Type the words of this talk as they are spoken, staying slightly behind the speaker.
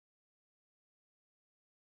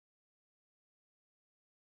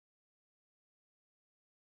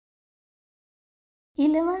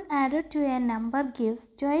11 added to a number gives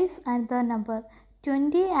twice another number.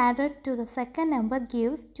 20 added to the second number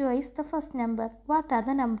gives twice the first number. What are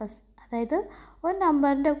the numbers? അതായത് ഒരു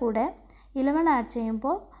നമ്പറിൻ്റെ കൂടെ 11 add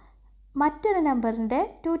ചെയ്യുമ്പോൾ മറ്റൊരു നമ്പറിൻ്റെ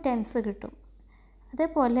 2 times കിട്ടും.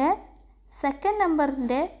 അതേപോലെ സെക്കൻഡ്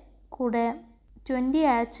നമ്പറിൻ്റെ കൂടെ 20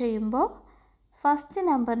 ആഡ് ചെയ്യുമ്പോൾ ഫസ്റ്റ്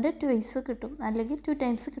നമ്പറിൻ്റെ ട്വൈസ് കിട്ടും, അല്ലെങ്കിൽ 2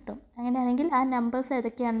 ടൈംസ് കിട്ടും. അങ്ങനെയാണെങ്കിൽ ആ നമ്പേഴ്സ്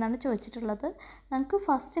ഏതൊക്കെയാണെന്നാണ് ചോദിച്ചിട്ടുള്ളത്. നമുക്ക്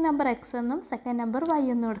ഫസ്റ്റ് നമ്പർ എക്സ് എന്നും സെക്കൻഡ് നമ്പർ വൈ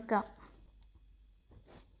എന്നും എടുക്കാം.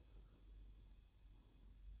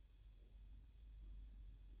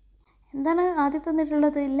 എന്താണ് ആദ്യം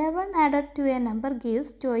തന്നിട്ടുള്ളത്? 11 added to A number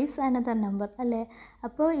gives twice another number അല്ലേ.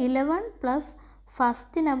 അപ്പോൾ 11 plus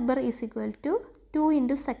first number is equal to 2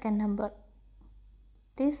 into second number.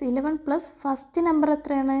 It is 11 plus first number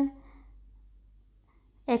എത്രയാണ്?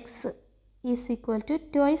 X is equal to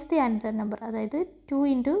twice the another number, അതായത് 2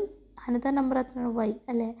 into another number എത്രയാണ്? Y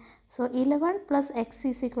അല്ലേ. So 11 plus X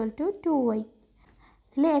is equal to 2y.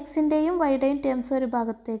 ഇതിൽ എക്സിൻ്റെയും വൈയുടെയും terms ഒരു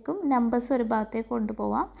ഭാഗത്തേക്കും numbers ഒരു ഭാഗത്തേക്ക്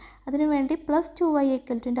കൊണ്ടുപോവാം. അതിനുവേണ്ടി പ്ലസ് 2y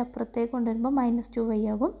ഈക്വൽറ്റിൻ്റെ അപ്പുറത്തേക്ക് കൊണ്ടുവരുമ്പോൾ -2y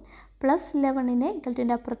ആകും. പ്ലസ് 11നെ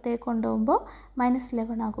ഈക്വൽറ്റിൻ്റെ അപ്പുറത്തേക്ക് കൊണ്ടുപോകുമ്പോൾ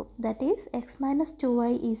 -11 ആകും. That is X minus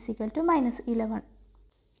 2y is equal to -11.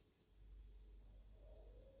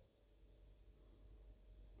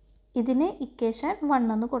 ഇതിന് ഇക്വേഷൻ 1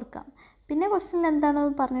 എന്ന് കൊടുക്കാം. പിന്നെ ക്വസ്റ്റ്യനിൽ എന്താണ്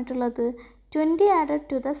പറഞ്ഞിട്ടുള്ളത്? 20 added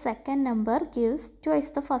to the second number gives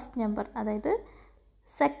twice the first number. അതായത്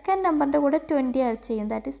സെക്കൻഡ് നമ്പറിൻ്റെ കൂടെ 20 ആഡ് ചെയ്യും.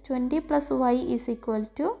 That is 20 plus Y is equal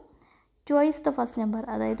to twice the first number,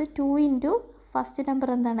 അതായത് 2 ഇൻറ്റു ഫസ്റ്റ് നമ്പർ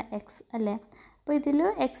എന്താണ്? എക്സ് അല്ലേ. അപ്പോൾ ഇതിൽ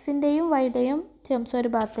എക്സിൻ്റെയും വൈയുടെയും ടേംസ്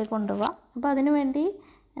ഒരു ഭാഗത്തേക്ക് കൊണ്ടുപോകാം. അപ്പോൾ അതിനു വേണ്ടി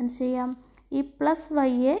എന്ത് ചെയ്യാം? ഈ പ്ലസ്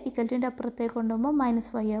വൈയെ ഇക്വൽറ്റിൻ്റെ അപ്പുറത്തേക്ക് കൊണ്ടുപോകുമ്പോൾ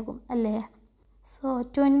 -y ആകും അല്ലേ. So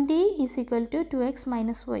 20 is equal to 2x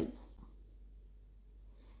minus y.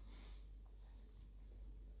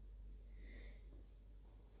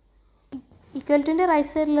 Equal ടുവിൻ്റെ റൈറ്റ്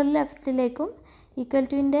സൈഡിലുള്ള ലെഫ്റ്റിലേക്കും ഈക്വൽ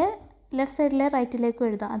ടുവിൻ്റെ ലെഫ്റ്റ് സൈഡിലെ റൈറ്റിലേക്കും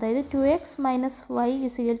എഴുതാം. അതായത് 2x minus Y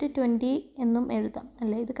is equal to 20 എന്നും എഴുതാം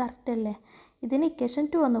അല്ലേ. ഇത് കറക്റ്റ് അല്ലേ. ഇതിന് ഇക്വേഷൻ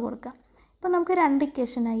 2 എന്ന് കൊടുക്കാം. ഇപ്പോൾ നമുക്ക് 2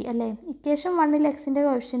 ഇക്വേഷനായി അല്ലേ. ഇക്വേഷൻ 1ൽ എക്സിൻ്റെ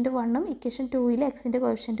കോഎഫിഷ്യൻറ്റ് 1ഉം ഇക്വേഷൻ 2ൽ എക്സിൻ്റെ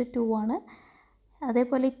കോഎഫിഷ്യൻറ്റ് 2 ആണ്.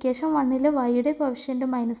 അതേപോലെ ഇക്വേഷൻ 1ൽ വൈയുടെ കോഎഫിഷ്യൻറ്റ്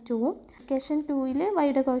 -2ഉം ഇക്വേഷൻ 2ൽ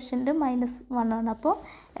വൈയുടെ കോഎഫിഷ്യൻറ്റ് -1 ആണ്. അപ്പോൾ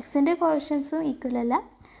എക്സിൻ്റെ കോഎഫിഷ്യൻസും ഈക്വൽ അല്ല,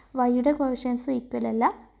 വൈയുടെ കോഎഫിഷ്യൻസും ഈക്വൽ അല്ല.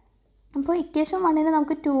 അപ്പോൾ ഇക്വേഷൻ 1നെ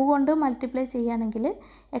നമുക്ക് 2 കൊണ്ട് മൾട്ടിപ്ലൈ ചെയ്യുകയാണെങ്കിൽ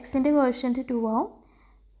എക്സിൻ്റെ കോഎഫിഷ്യൻറ്റ് 2 ആവും.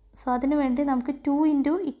 സോ അതിനു വേണ്ടി നമുക്ക് 2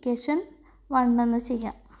 ഇൻറ്റു ഇക്വേഷൻ 1 എന്ന്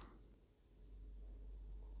ചെയ്യാം.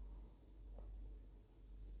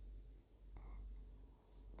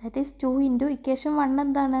 ദാറ്റ് ഈസ് 2 ഇൻറ്റു ഇക്വേഷൻ 1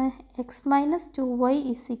 എന്താണ്? X minus 2y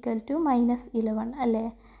is equal to -11 അല്ലേ.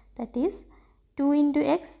 That is 2 into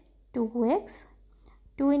X 2x,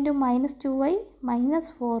 2 into -2y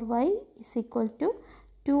 -4y is equal to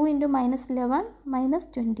 2 into -11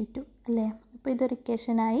 -22 അല്ലേ. അപ്പോൾ ഇതൊരു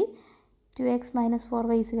ഇക്വേഷനായി. 2x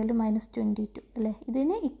 -4y is equal to -22 അല്ലേ.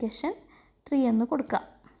 ഇതിന് ഇക്വേഷൻ 3 എന്ന് കൊടുക്കാം.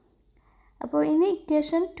 അപ്പോൾ ഇനി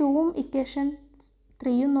ഇക്വേഷൻ 2ഉം ഇക്വേഷൻ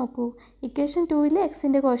 3യും നോക്കൂ. ഇക്വേഷൻ 2ൽ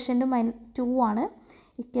എക്സിൻ്റെ കോഎഫിഷ്യൻറ്റ് -2 ആണ്.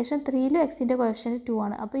 ഇക്വേഷൻ 3ലും എക്സിൻ്റെ കോഎഫിഷ്യൻറ്റ് 2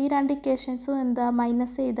 ആണ്. അപ്പോൾ ഈ 2 ഇക്വേഷൻസും എന്താ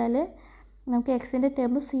മൈനസ് ചെയ്താൽ നമുക്ക് എക്സിൻ്റെ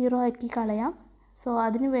ടേം 0 ആക്കി കളയാം. സോ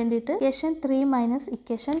അതിന് വേണ്ടിയിട്ട് ഇക്വേഷൻ 3 മൈനസ്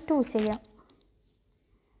ഇക്വേഷൻ 2 ചെയ്യാം.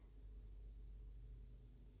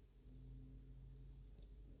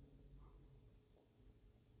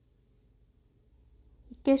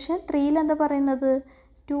 ഇക്വേഷൻ 3ൽ എന്താ പറയുന്നത്?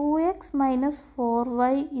 2x minus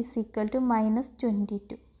 4y is equal to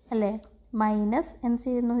 -22 അല്ലേ. മൈനസ് എന്ത്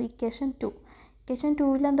ചെയ്യുന്നു? ഇക്വേഷൻ 2. ഇക്വേഷൻ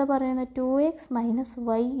 2ൽ എന്താ പറയുന്നത്? 2x minus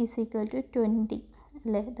y is equal to 20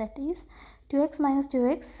 അല്ലേ. That is 2x minus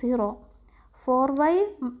 2x 0. 4y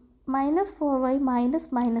minus 4y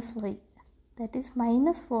minus y that is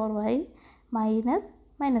 -4y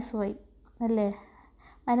minus y അല്ലേ.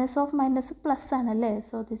 Minus of minus plus ആണല്ലേ.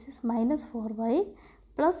 So this is -4y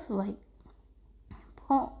plus y.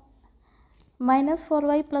 അപ്പോൾ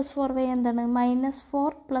 -4y plus 4y എന്താണ്? -4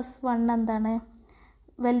 plus 1 എന്താണ്?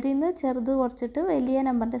 വലുതിൽ നിന്ന് ചെറുത് കുറച്ചിട്ട് വലിയ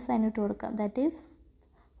നമ്പറിൻ്റെ സൈൻ ഇട്ട് കൊടുക്കാം. That is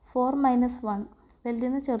 4 minus 1. വലുതിൽ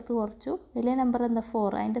നിന്ന് ചെറുത് കുറച്ചു, വലിയ നമ്പർ എന്താ?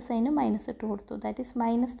 4, അതിൻ്റെ സൈന് മൈനസ് ഇട്ട് കൊടുത്തു. ദാറ്റ് ഈസ്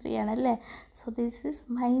 -3 ആണല്ലേ. സോ ദിസ് ഈസ്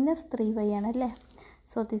 -3y ആണല്ലേ.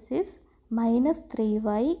 So this is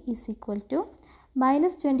 -3y is equal to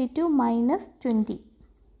 -22 -20.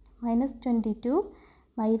 -22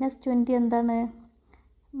 -20 എന്താണ്?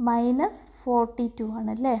 -42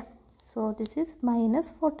 ആണല്ലേ. So this is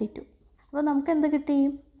 -42. അപ്പോൾ നമുക്ക് എന്ത് കിട്ടി?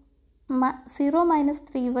 0 -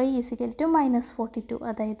 3y ഈസ് ഈക്വൽ ടു -42.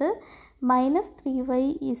 അതായത് -3y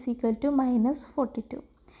ഈസ് ഈക്വൽ ടു -42.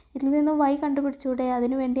 ഇതിൽ നിന്ന് y കണ്ടുപിടിച്ചൂടെ?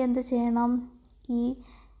 അതിനു വേണ്ടി എന്ത് ചെയ്യണം? ഈ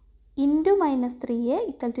ഇൻറ്റു -3യെ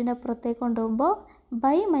ഇക്വൽ ടുവിൻ്റെ അപ്പുറത്തേക്ക് കൊണ്ടുപോകുമ്പോൾ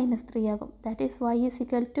ബൈ -3 ആകും. That is y is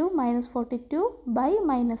equal to -42 by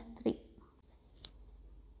 -3.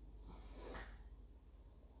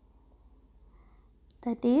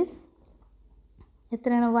 That is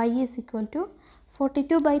എത്രയാണ്? y ഈസ് ഇക്വൽ ടു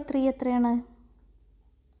 42/3 എത്രയാണ്?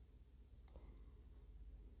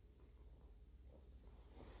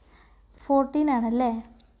 14 ആണല്ലേ?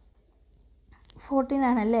 14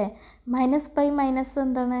 ആണല്ലേ? മൈനസ് ബൈ മൈനസ്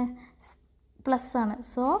എന്താണ്? പ്ലസ് ആണ്.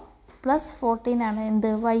 സോ +14 ആണ് എന്ത്?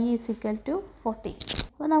 y is equal to 14.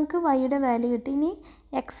 അപ്പോൾ നമുക്ക് വൈയുടെ വാല്യൂ കിട്ടി. ഇനി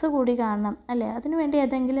എക്സ് കൂടി കാണണം അല്ലേ? അതിനു വേണ്ടി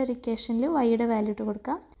ഏതെങ്കിലും ഒരു ഇക്വേഷനിൽ വൈയുടെ വാല്യൂ ഇട്ട്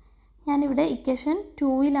കൊടുക്കാം. ഞാനിവിടെ ഇക്വേഷൻ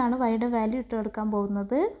 2ലാണ് വൈയുടെ വാല്യൂ ഇട്ട് കൊടുക്കാൻ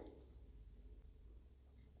പോകുന്നത്.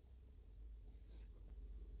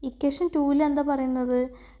 ഇക്വേഷൻ 2ൽ എന്താ പറയുന്നത്?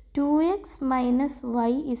 2x minus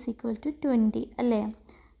y is equal to 20 അല്ലേ?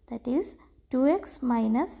 That is 2x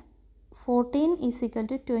minus 14 is equal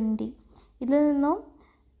to 20. ഇതിൽ നിന്നും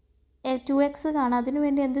 2x കാണാം. അതിനു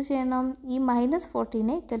വേണ്ടി എന്ത് ചെയ്യണം? ഈ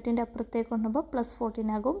 -14നെ ഇക്വൽ ടുവിൻ്റെ അപ്പുറത്തേക്ക് കൊണ്ടുപോകുമ്പോൾ +14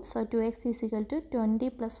 ആകും. So 2x is equal to 20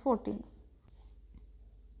 + 14.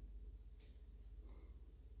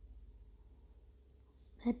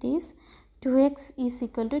 That is 2x is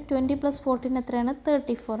equal to 20 + 14 എത്രയാണ്?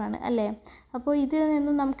 34 ആണ് അല്ലേ? അപ്പോൾ ഇതിൽ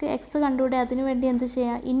നിന്നും നമുക്ക് എക്സ് കണ്ടുകൂടെ? അതിനു വേണ്ടി എന്ത്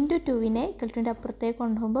ചെയ്യാം? ഇൻറ്റു 2നെ ഇക്വൽ ടുവിൻ്റെ അപ്പുറത്തേക്ക്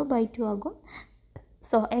കൊണ്ടുപോകുമ്പോൾ /2 ആകും.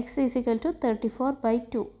 So X is equal to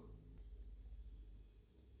 34/2.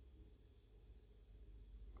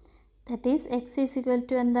 That is X is equal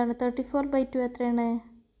to എന്താണ്? 34/2 എത്രയാണ്?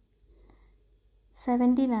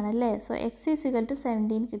 17 ആണല്ലേ? So X is equal to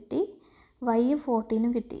 17 കിട്ടി. y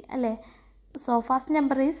 14 കിട്ടി അല്ലേ? So first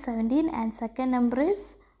number is 17 and second number is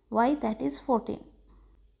y, that is 14.